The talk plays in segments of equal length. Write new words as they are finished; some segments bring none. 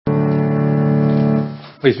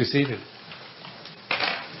Please be seated.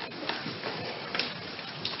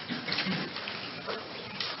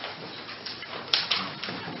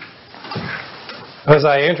 As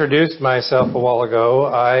I introduced myself a while ago,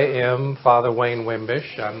 I am Father Wayne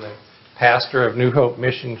Wimbish. I'm the pastor of New Hope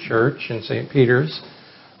Mission Church in St. Peter's.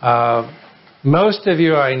 Most of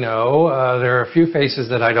you I know. There are a few faces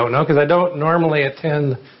that I don't know because I don't normally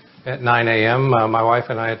attend at 9 a.m. My wife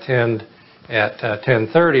and I attend at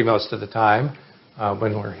 10:30 most of the time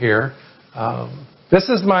when we're here. This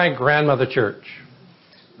is my grandmother church.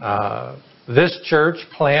 This church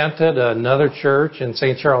planted another church in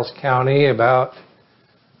St. Charles County about,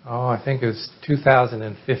 I think it was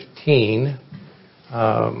 2015.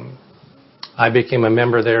 I became a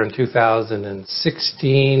member there in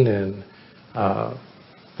 2016, and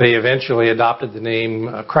they eventually adopted the name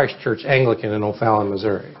Christ Church Anglican in O'Fallon,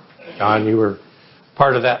 Missouri. John, you were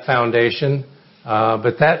part of that foundation.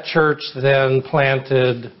 But that church then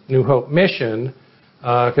planted New Hope Mission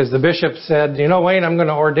because the bishop said, Wayne, I'm going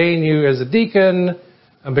to ordain you as a deacon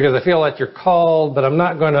because I feel that you're called, but I'm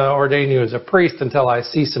not going to ordain you as a priest until I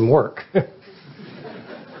see some work.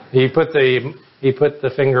 He put the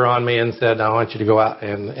finger on me and said, I want you to go out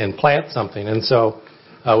and plant something. And so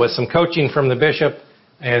with some coaching from the bishop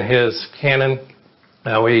and his canon,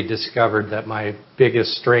 we discovered that my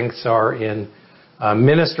biggest strengths are in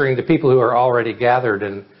ministering to people who are already gathered.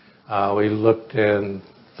 And we looked and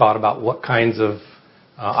thought about what kinds of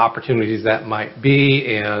opportunities that might be,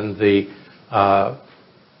 and the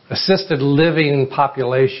assisted living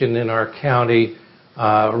population in our county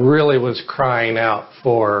really was crying out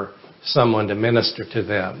for someone to minister to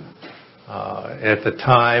them. At the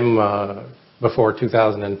time, before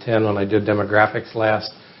 2010, when I did demographics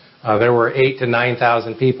last, there were 8,000 to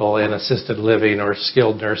 9,000 people in assisted living or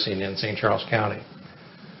skilled nursing in St. Charles County.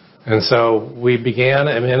 And so we began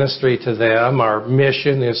a ministry to them. Our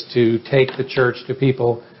mission is to take the church to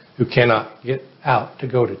people who cannot get out to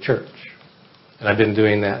go to church. And I've been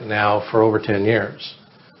doing that now for over 10 years.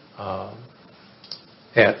 And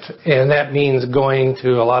that means going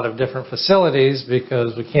to a lot of different facilities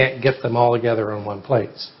because we can't get them all together in one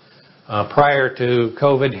place. Prior to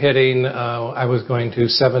COVID hitting, I was going to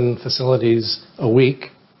 7 facilities a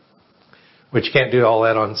week, which can't do all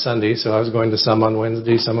that on Sunday. So I was going to some on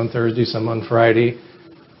Wednesday, some on Thursday, some on Friday.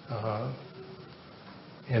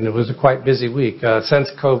 And it was a quite busy week.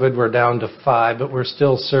 Since COVID, we're down to 5, but we're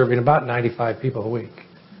still serving about 95 people a week.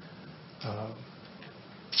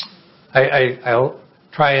 I'll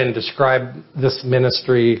try and describe this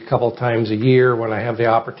ministry a couple times a year when I have the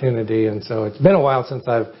opportunity. And so it's been a while since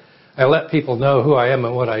I let people know who I am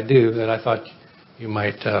and what I do, that I thought you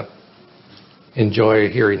might enjoy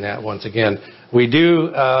hearing that once again. We do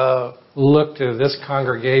look to this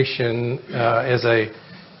congregation as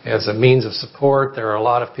a means of support. There are a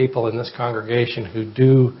lot of people in this congregation who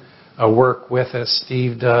do work with us.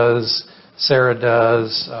 Steve does, Sarah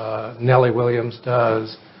does, Nellie Williams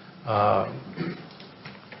does,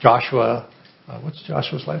 Joshua. What's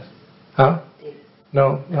Joshua's last? Huh?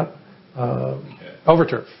 No, not.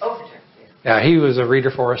 Overturf. Yeah, he was a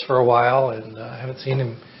reader for us for a while, and I haven't seen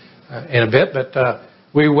him in a bit. But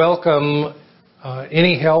we welcome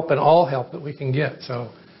any help and all help that we can get. So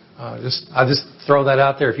I'll just throw that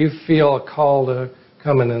out there. If you feel a call to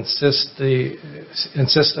come and assist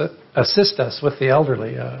us with the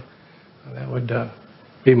elderly, that would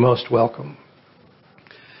be most welcome.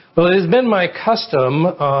 Well, it has been my custom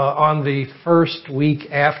on the first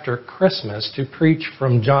week after Christmas to preach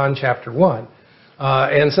from John chapter 1.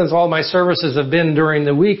 And since all my services have been during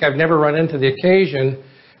the week, I've never run into the occasion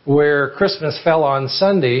where Christmas fell on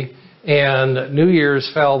Sunday and New Year's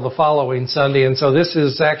fell the following Sunday. And so this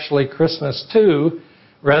is actually Christmas 2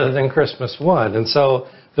 rather than Christmas 1. And so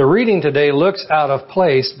the reading today looks out of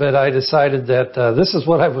place, but I decided that this is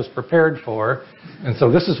what I was prepared for. And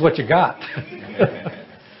so this is what you got.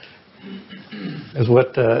 is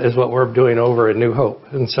what we're doing over at New Hope.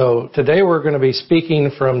 And so today we're going to be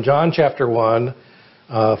speaking from John chapter 1,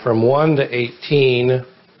 from 1 to 18,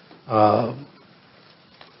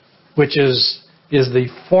 which is the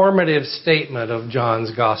formative statement of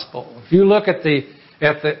John's gospel. If you look at the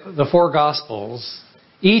 4 gospels,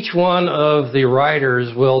 each one of the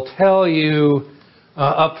writers will tell you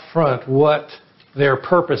up front what their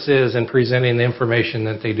purpose is in presenting the information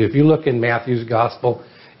that they do. If you look in Matthew's gospel,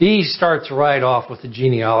 he starts right off with the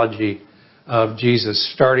genealogy of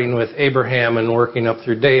Jesus, starting with Abraham and working up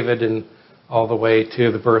through David and all the way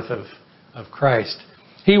to the birth of Christ.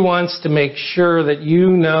 He wants to make sure that you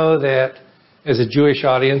know that, as a Jewish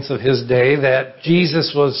audience of his day, that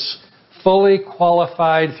Jesus was fully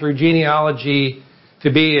qualified through genealogy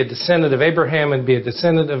to be a descendant of Abraham and be a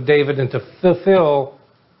descendant of David and to fulfill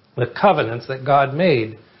the covenants that God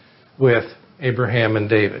made with Abraham and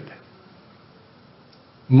David.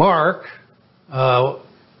 Mark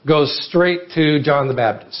goes straight to John the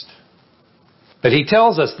Baptist. But he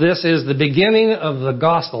tells us this is the beginning of the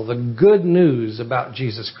gospel, the good news about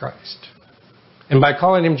Jesus Christ. And by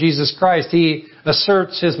calling him Jesus Christ, he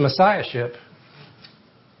asserts his messiahship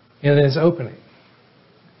in his opening.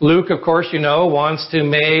 Luke, of course, wants to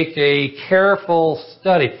make a careful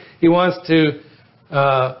study. He wants to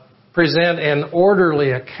present an orderly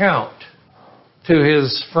account to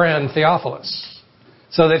his friend Theophilus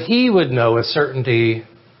so that he would know with certainty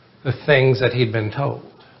the things that he'd been told.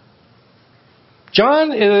 John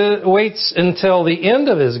waits until the end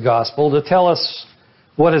of his gospel to tell us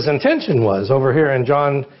what his intention was. Over here in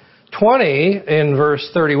John 20, in verse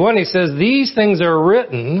 31, he says, "These things are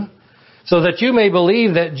written so that you may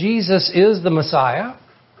believe that Jesus is the Messiah,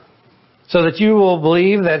 so that you will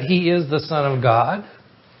believe that he is the Son of God,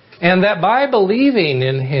 and that by believing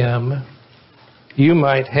in him, you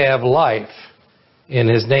might have life in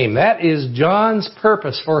his name." That is John's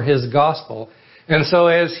purpose for his gospel. And so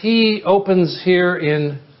as he opens here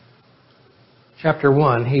in chapter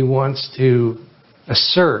 1, he wants to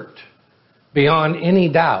assert beyond any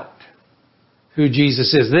doubt who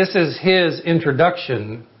Jesus is. This is his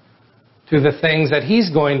introduction to the things that he's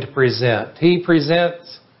going to present. He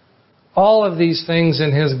presents all of these things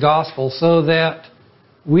in his gospel so that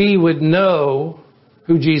we would know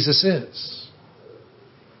who Jesus is.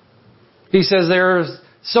 He says there's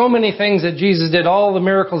so many things that Jesus did, all the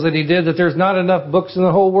miracles that he did, that there's not enough books in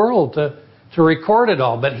the whole world to record it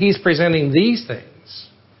all. But he's presenting these things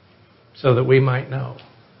so that we might know.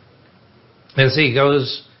 As he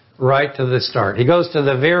goes right to the start. He goes to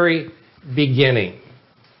the very beginning.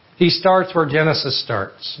 He starts where Genesis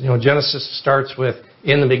starts. Genesis starts with,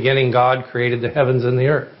 in the beginning, God created the heavens and the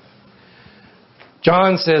earth.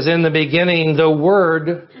 John says, in the beginning, the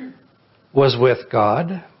Word was with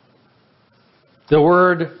God. The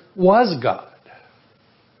Word was God.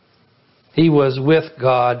 He was with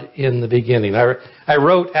God in the beginning. I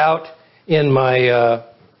wrote out in my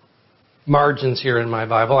margins here in my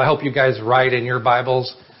Bible. I hope you guys write in your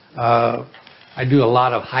Bibles. I do a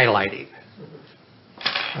lot of highlighting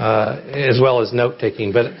as well as note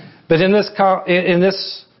taking. But in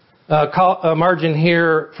this margin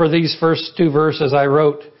here for these first two verses, I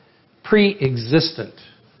wrote pre-existent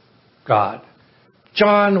God.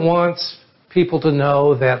 John wants people to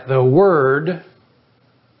know that the Word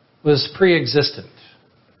was pre-existent,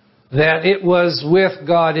 that it was with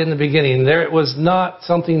God in the beginning. It was not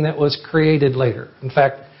something that was created later. In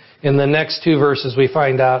fact, in the next two verses, we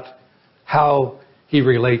find out how he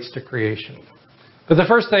relates to creation. But the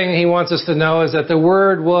first thing he wants us to know is that the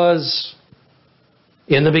Word was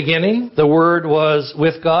in the beginning, the Word was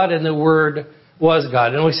with God, and the Word was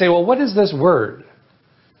God. And we say, well, what is this word?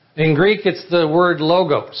 In Greek, it's the word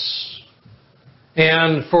logos.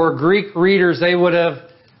 And for Greek readers, they would have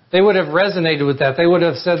resonated with that. They would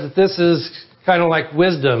have said that this is kind of like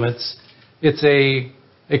wisdom. It's a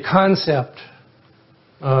concept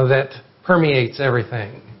that permeates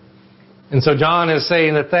everything. And so John is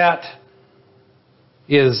saying that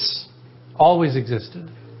is always existed.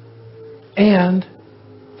 And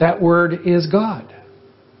that word is God.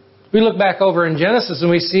 We look back over in Genesis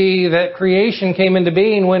and we see that creation came into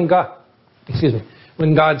being when God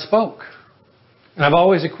spoke. And I've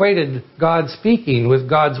always equated God speaking with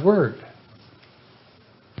God's Word.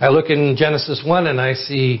 I look in Genesis 1 and I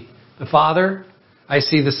see the Father, I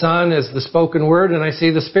see the Son as the spoken Word, and I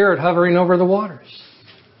see the Spirit hovering over the waters.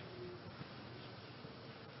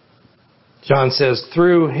 John says,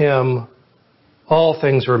 through Him all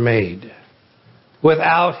things were made.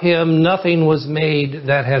 Without Him nothing was made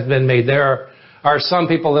that has been made. There are some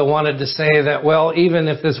people that wanted to say that, well, even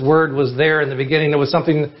if this word was there in the beginning, it was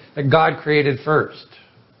something that God created first.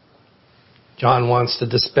 John wants to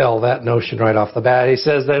dispel that notion right off the bat. He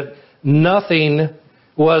says that nothing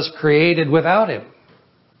was created without Him.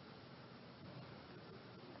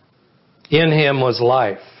 In Him was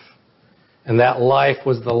life, and that life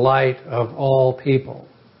was the light of all people.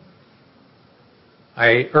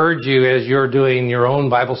 I urge you, as you're doing your own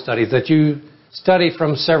Bible studies, that you study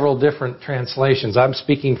from several different translations. I'm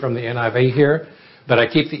speaking from the NIV here, but I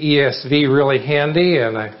keep the ESV really handy,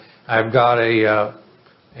 and I've got a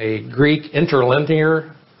Greek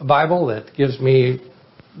interlinear Bible that gives me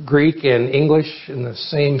Greek and English in the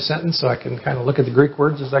same sentence, so I can kind of look at the Greek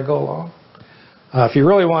words as I go along. If you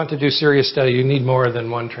really want to do serious study, you need more than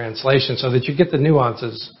one translation so that you get the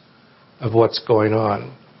nuances of what's going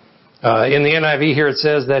on. In the NIV here it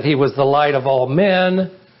says that he was the light of all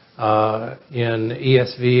men. In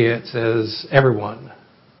ESV it says everyone.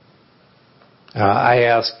 I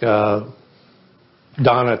asked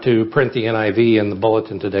Donna to print the NIV in the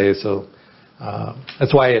bulletin today, so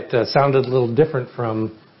that's why it sounded a little different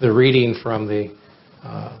from the reading from the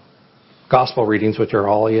gospel readings, which are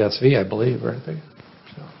all ESV, I believe, aren't they?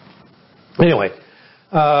 So, anyway,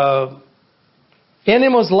 in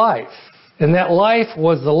him was life, and that life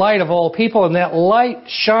was the light of all people, and that light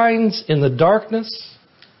shines in the darkness,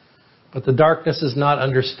 but the darkness has not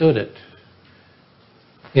understood it.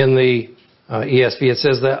 In the ESV, it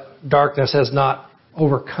says that darkness has not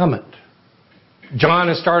overcome it. John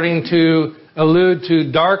is starting to allude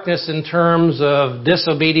to darkness in terms of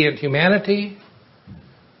disobedient humanity,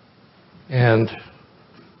 and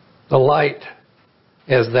the light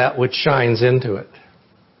as that which shines into it.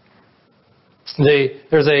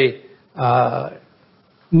 There's a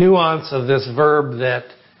nuance of this verb that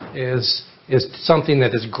is something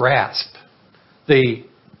that is grasped. The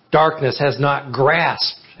darkness has not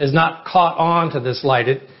grasped, has not caught on to this light.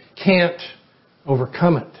 It can't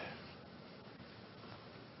overcome it.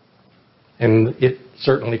 And it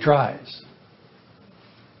certainly tries.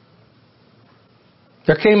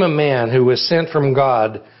 There came a man who was sent from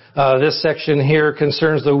God. This section here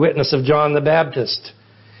concerns the witness of John the Baptist.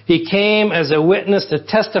 He came as a witness to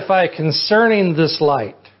testify concerning this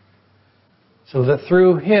light, so that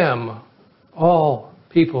through him all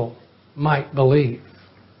people might believe.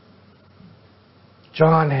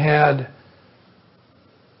 John had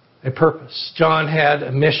a purpose. John had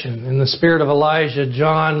a mission. In the spirit of Elijah,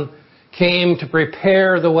 John came to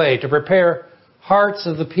prepare the way, to prepare hearts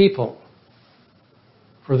of the people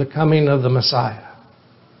for the coming of the Messiah.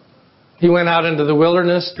 He went out into the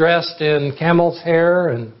wilderness dressed in camel's hair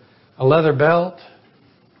and a leather belt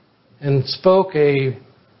and spoke a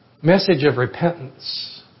message of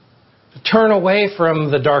repentance, to turn away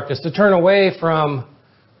from the darkness, to turn away from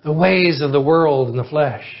the ways of the world and the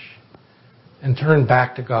flesh, and turn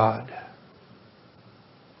back to God,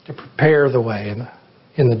 to prepare the way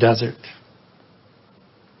in the desert.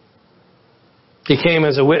 He came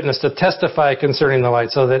as a witness to testify concerning the light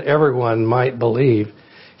so that everyone might believe.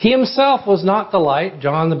 He himself was not the light.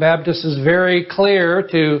 John the Baptist is very clear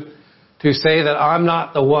to say that I'm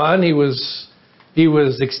not the one. He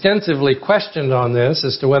was extensively questioned on this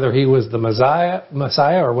as to whether he was the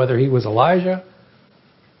Messiah or whether he was Elijah.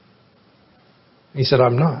 He said,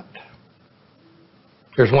 I'm not.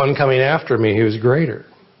 There's one coming after me who's greater.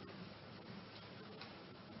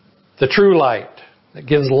 The true light that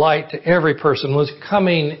gives light to every person was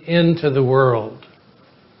coming into the world.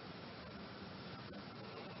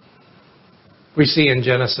 We see in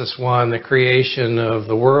Genesis 1 the creation of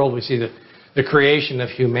the world. We see the creation of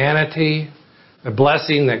humanity, the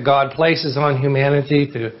blessing that God places on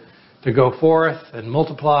humanity to go forth and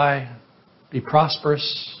multiply, be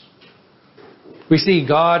prosperous. We see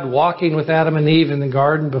God walking with Adam and Eve in the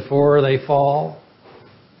garden before they fall.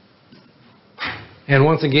 And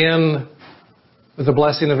once again, with the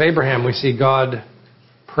blessing of Abraham, we see God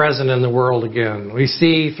present in the world again. We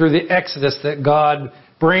see through the Exodus that God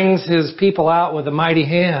brings His people out with a mighty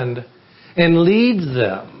hand and leads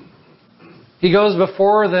them. He goes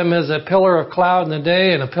before them as a pillar of cloud in the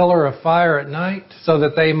day and a pillar of fire at night, so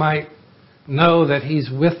that they might know that He's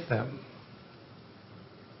with them.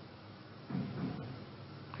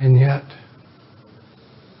 And yet,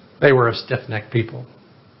 they were a stiff-necked people.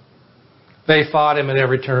 They fought Him at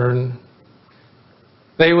every turn.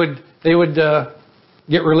 They would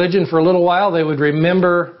get religion for a little while. They would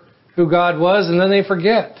remember who God was, and then they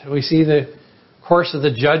forget. We see the course of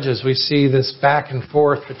the Judges. We see this back and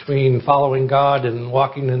forth between following God and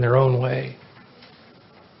walking in their own way.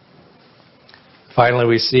 Finally,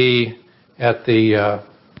 we see at the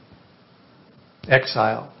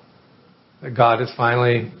exile that God has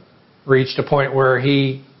finally reached a point where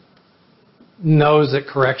He knows that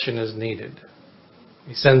correction is needed.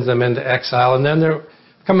 He sends them into exile, and then they're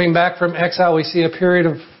coming back from exile. We see a period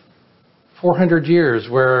of 400 years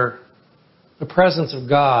where the presence of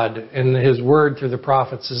God and His word through the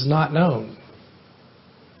prophets is not known.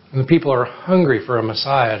 And the people are hungry for a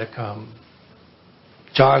Messiah to come.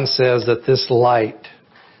 John says that this light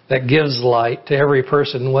that gives light to every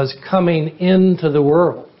person was coming into the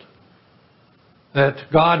world.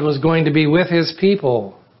 That God was going to be with His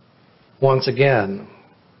people once again.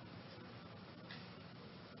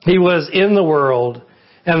 He was in the world,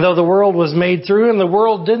 and though the world was made through Him, the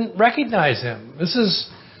world didn't recognize Him. This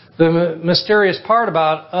is the mysterious part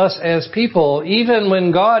about us as people. Even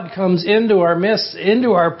when God comes into our midst,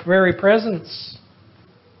 into our very presence,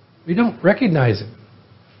 we don't recognize Him.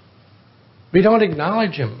 We don't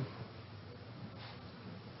acknowledge Him.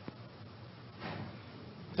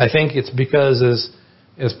 I think it's because,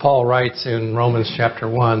 as Paul writes in Romans chapter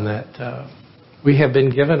 1, that we have been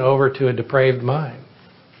given over to a depraved mind.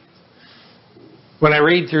 When I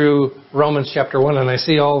read through Romans chapter 1 and I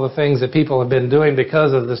see all the things that people have been doing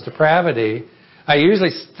because of this depravity, I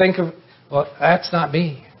usually think of, well, that's not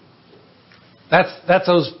me. That's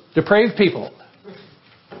those depraved people.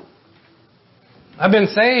 I've been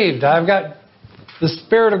saved. I've got the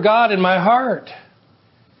Spirit of God in my heart.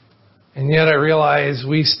 And yet I realize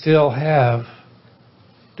we still have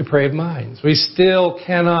depraved minds. We still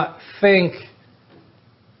cannot think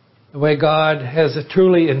the way God has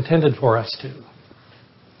truly intended for us to.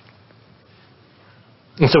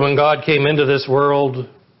 And so when God came into this world,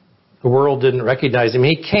 the world didn't recognize Him.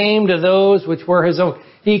 He came to those which were His own.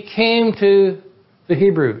 He came to the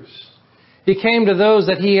Hebrews. He came to those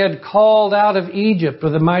that He had called out of Egypt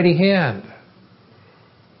with a mighty hand.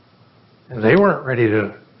 And they weren't ready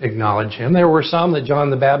to acknowledge Him. There were some that John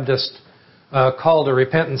the Baptist called to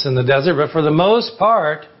repentance in the desert, but for the most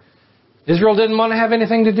part, Israel didn't want to have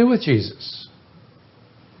anything to do with Jesus.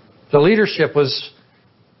 The leadership was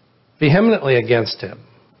vehemently against Him.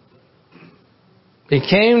 He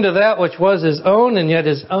came to that which was His own, and yet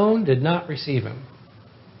His own did not receive Him.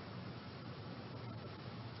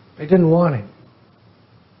 They didn't want Him.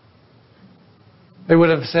 They would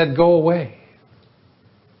have said, "Go away."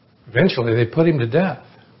 Eventually, they put Him to death.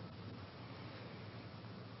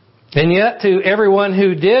 And yet, to everyone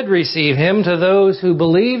who did receive Him, to those who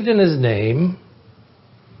believed in His name,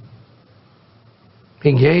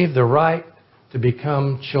 He gave the right to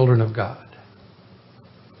become children of God.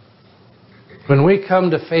 When we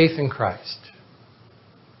come to faith in Christ,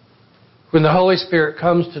 when the Holy Spirit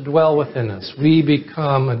comes to dwell within us, we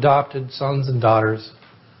become adopted sons and daughters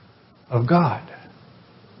of God.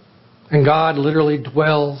 And God literally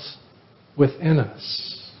dwells within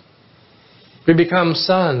us. We become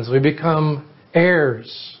sons. We become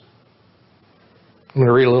heirs. I'm going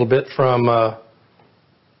to read a little bit from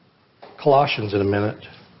Colossians in a minute.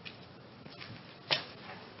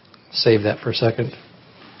 Save that for a second.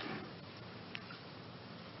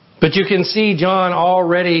 But you can see John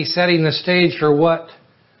already setting the stage for what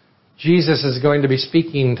Jesus is going to be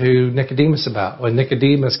speaking to Nicodemus about. When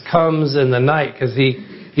Nicodemus comes in the night, because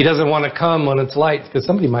he doesn't want to come when it's light, because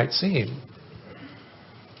somebody might see him.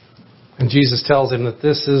 And Jesus tells him that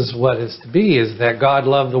this is what is to be, is that God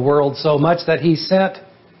loved the world so much that He sent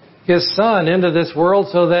His Son into this world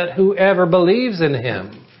so that whoever believes in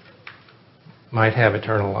Him might have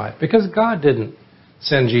eternal life. Because God didn't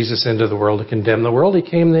send Jesus into the world to condemn the world.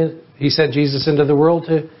 He sent Jesus into the world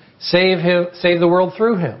to save the world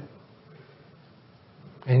through Him.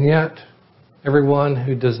 And yet, everyone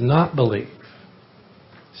who does not believe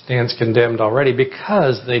stands condemned already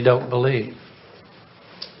because they don't believe.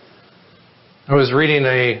 I was reading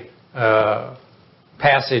a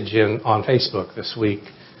passage on Facebook this week,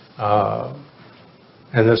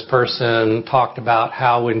 and this person talked about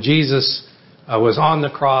how when Jesus was on the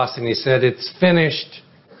cross and He said, "It's finished,"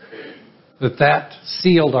 that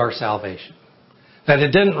sealed our salvation. That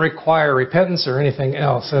it didn't require repentance or anything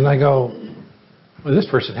else. And I go, well, this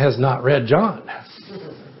person has not read John.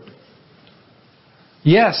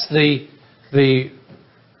 Yes, the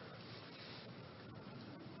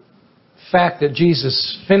fact that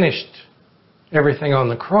Jesus finished everything on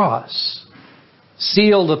the cross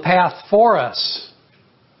sealed the path for us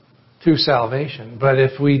to salvation. But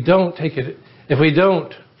if we don't take it, if we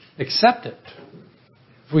don't accept it,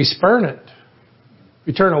 if we spurn it,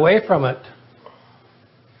 we turn away from it,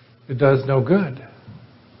 it does no good.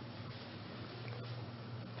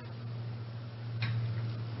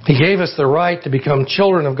 He gave us the right to become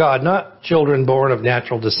children of God, not children born of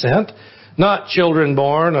natural descent, not children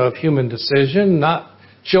born of human decision, not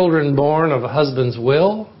children born of a husband's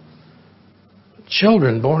will, but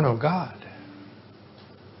children born of God.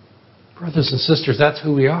 Brothers and sisters, that's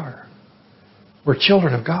who we are. We're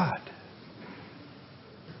children of God.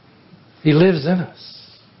 He lives in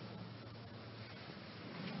us.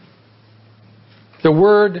 The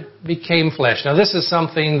Word became flesh. Now, this is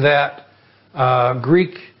something that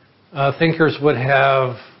Greek thinkers would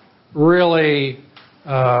have really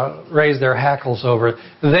raised their hackles over.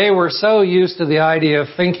 They were so used to the idea of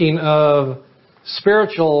thinking of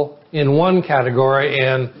spiritual in one category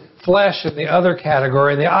and flesh in the other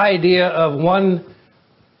category. The idea of one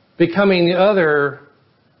becoming the other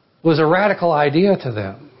was a radical idea to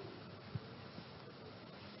them.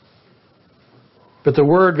 But the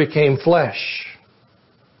Word became flesh.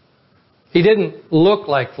 He didn't look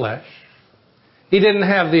like flesh. He didn't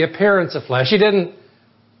have the appearance of flesh. He didn't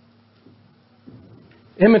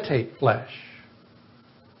imitate flesh.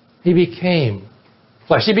 He became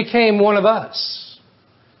flesh. He became one of us.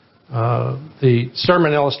 The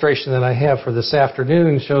sermon illustration that I have for this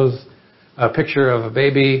afternoon shows a picture of a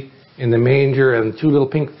baby in the manger and two little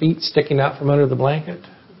pink feet sticking out from under the blanket.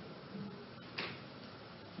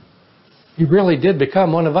 He really did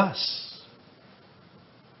become one of us.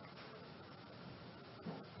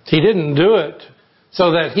 He didn't do it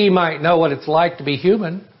so that he might know what it's like to be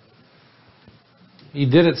human. He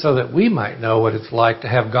did it so that we might know what it's like to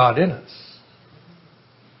have God in us.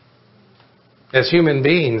 As human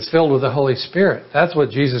beings filled with the Holy Spirit, that's what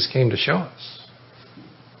Jesus came to show us.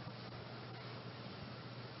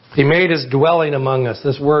 He made his dwelling among us.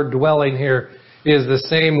 This word dwelling here is the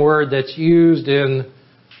same word that's used in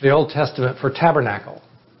the Old Testament for tabernacle.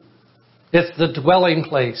 It's the dwelling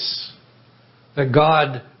place that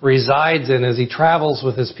God resides in as he travels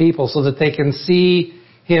with his people so that they can see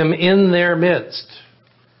him in their midst.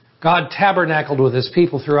 God tabernacled with his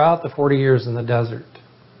people throughout the 40 years in the desert.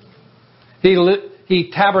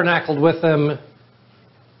 He tabernacled with them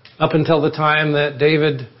up until the time that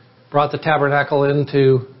David brought the tabernacle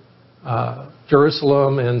into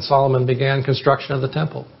Jerusalem and Solomon began construction of the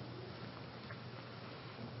temple.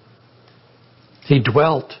 He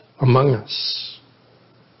dwelt among us.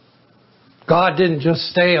 God didn't just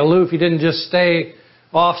stay aloof. He didn't just stay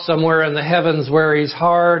off somewhere in the heavens where he's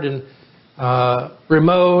hard and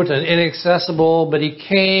remote and inaccessible, but he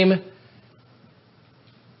came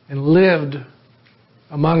and lived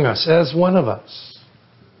among us as one of us.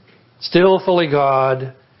 Still fully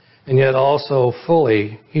God, and yet also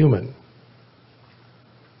fully human.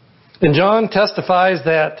 And John testifies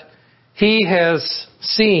that he has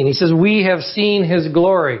seen. He says, we have seen his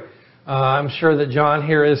glory. I'm sure that John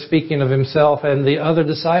here is speaking of himself and the other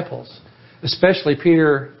disciples, especially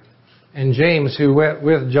Peter and James, who went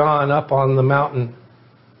with John up on the mountain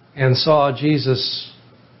and saw Jesus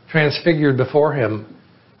transfigured before him.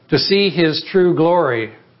 To see his true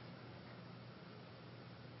glory,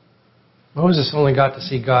 Moses only got to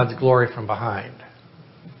see God's glory from behind.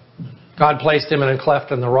 God placed him in a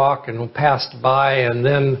cleft in the rock and passed by, and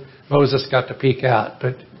then Moses got to peek out.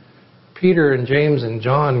 But Peter and James and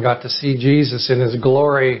John got to see Jesus in his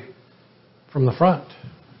glory from the front,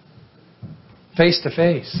 face to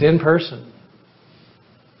face, in person.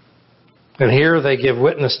 And here they give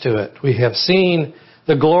witness to it. We have seen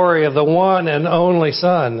the glory of the one and only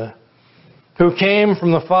Son, who came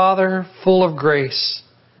from the Father, full of grace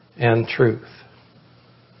and truth.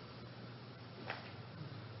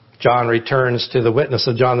 John returns to the witness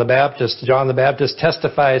of John the Baptist. John the Baptist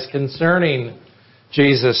testifies concerning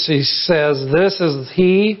Jesus. He says, "This is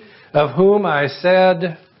he of whom I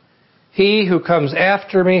said, he who comes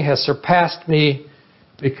after me has surpassed me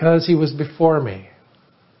because he was before me."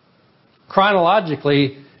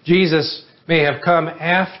 Chronologically, Jesus may have come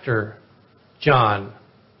after John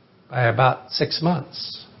by about 6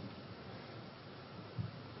 months.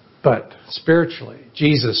 But spiritually,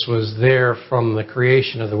 Jesus was there from the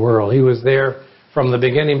creation of the world. He was there from the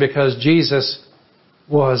beginning because Jesus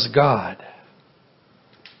was God.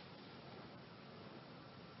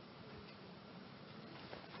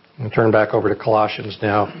 I'll turn back over to Colossians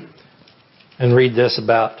now and read this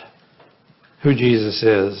about who Jesus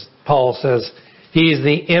is. Paul says, "He is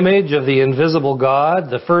the image of the invisible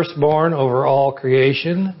God, the firstborn over all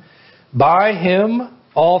creation. By him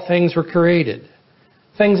all things were created,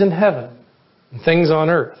 things in heaven and things on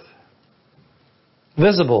earth,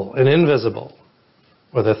 visible and invisible,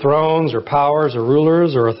 whether thrones or powers or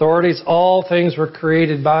rulers or authorities, all things were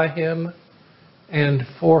created by him and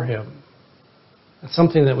for him." That's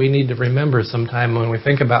something that we need to remember sometime when we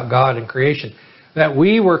think about God and creation. That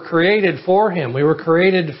we were created for him. We were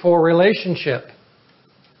created for relationship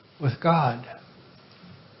with God.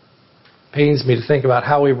 It pains me to think about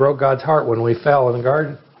how we broke God's heart when we fell in the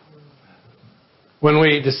garden. When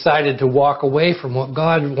we decided to walk away from what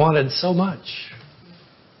God wanted so much.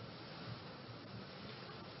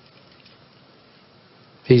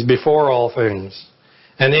 He's before all things.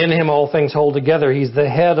 And in him all things hold together. He's the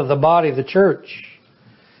head of the body, the church.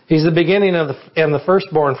 He's the beginning and the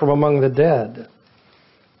firstborn from among the dead.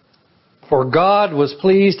 For God was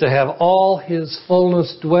pleased to have all his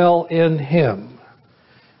fullness dwell in him,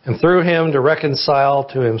 and through him to reconcile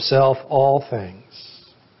to himself all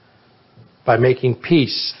things, by making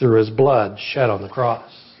peace through his blood shed on the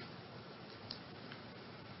cross.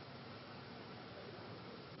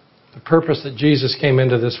 The purpose that Jesus came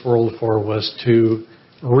into this world for was to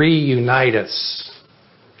reunite us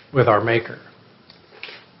with our Maker,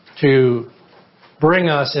 to bring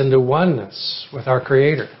us into oneness with our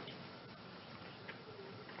Creator.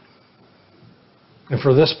 And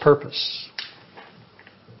for this purpose,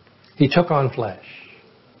 He took on flesh.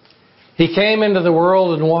 He came into the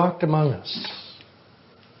world and walked among us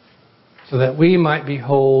so that we might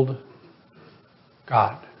behold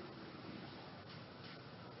God.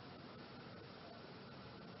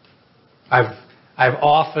 I've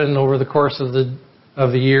often, over the course of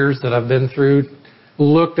the years that I've been through,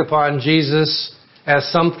 looked upon Jesus as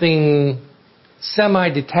something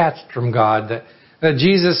semi-detached from God. That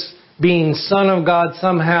Jesus, being Son of God,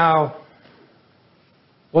 somehow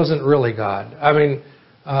wasn't really God. I mean,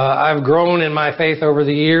 I've grown in my faith over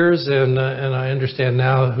the years, and I understand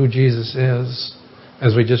now who Jesus is,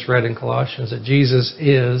 as we just read in Colossians, that Jesus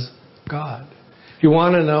is God. If you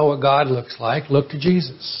want to know what God looks like, look to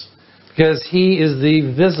Jesus. Because He is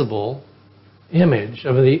the visible image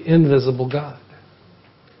of the invisible God.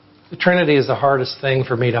 The Trinity is the hardest thing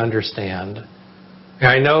for me to understand. And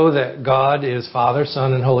I know that God is Father,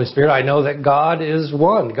 Son, and Holy Spirit. I know that God is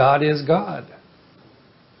one. God is God.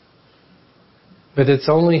 But it's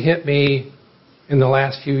only hit me in the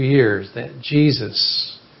last few years that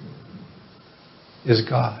Jesus is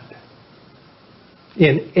God.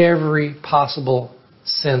 In every possible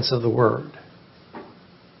sense of the word.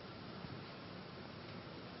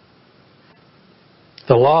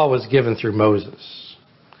 The law was given through Moses.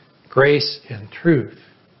 Grace and truth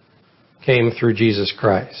came through Jesus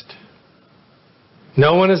Christ.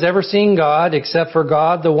 No one has ever seen God except for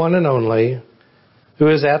God, the one and only, who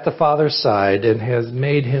is at the Father's side and has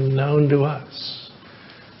made Him known to us.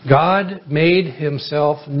 God made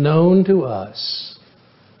Himself known to us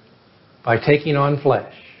by taking on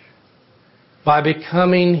flesh, by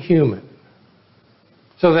becoming human,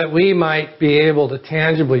 so that we might be able to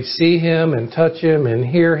tangibly see Him and touch Him and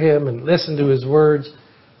hear Him and listen to His words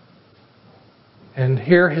and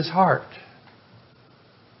hear His heart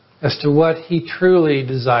as to what He truly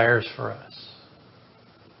desires for us.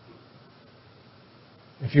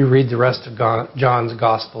 If you read the rest of John's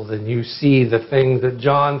Gospel, then you see the things that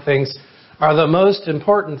John thinks are the most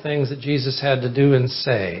important things that Jesus had to do and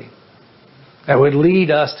say that would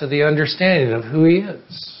lead us to the understanding of who He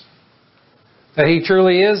is. That He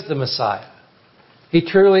truly is the Messiah. He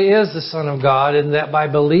truly is the Son of God, and that by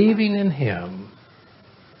believing in Him,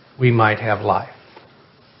 we might have life.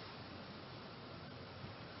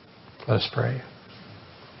 Let us pray.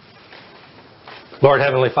 Lord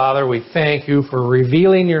Heavenly Father, we thank You for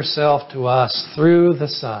revealing Yourself to us through the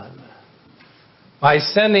Son. By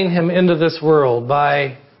sending Him into this world,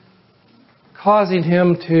 by causing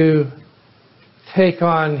Him to take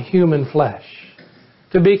on human flesh,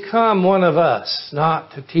 to become one of us,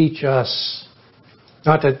 not to teach us,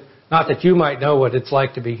 not that You might know what it's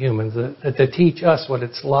like to be human, but to teach us what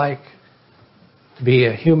it's like to be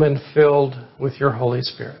a human filled with Your Holy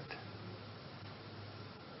Spirit.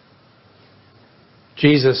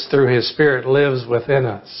 Jesus, through His Spirit, lives within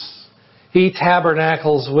us. He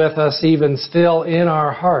tabernacles with us even still in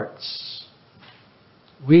our hearts.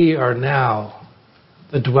 We are now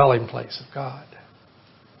the dwelling place of God.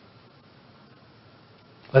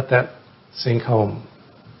 Let that sink home.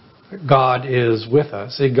 God is with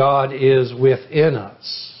us. God is within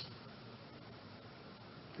us.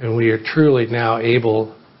 And we are truly now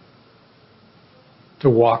able to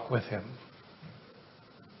walk with Him.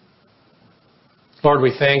 Lord,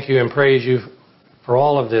 we thank You and praise You for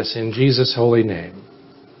all of this in Jesus' holy name.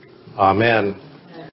 Amen.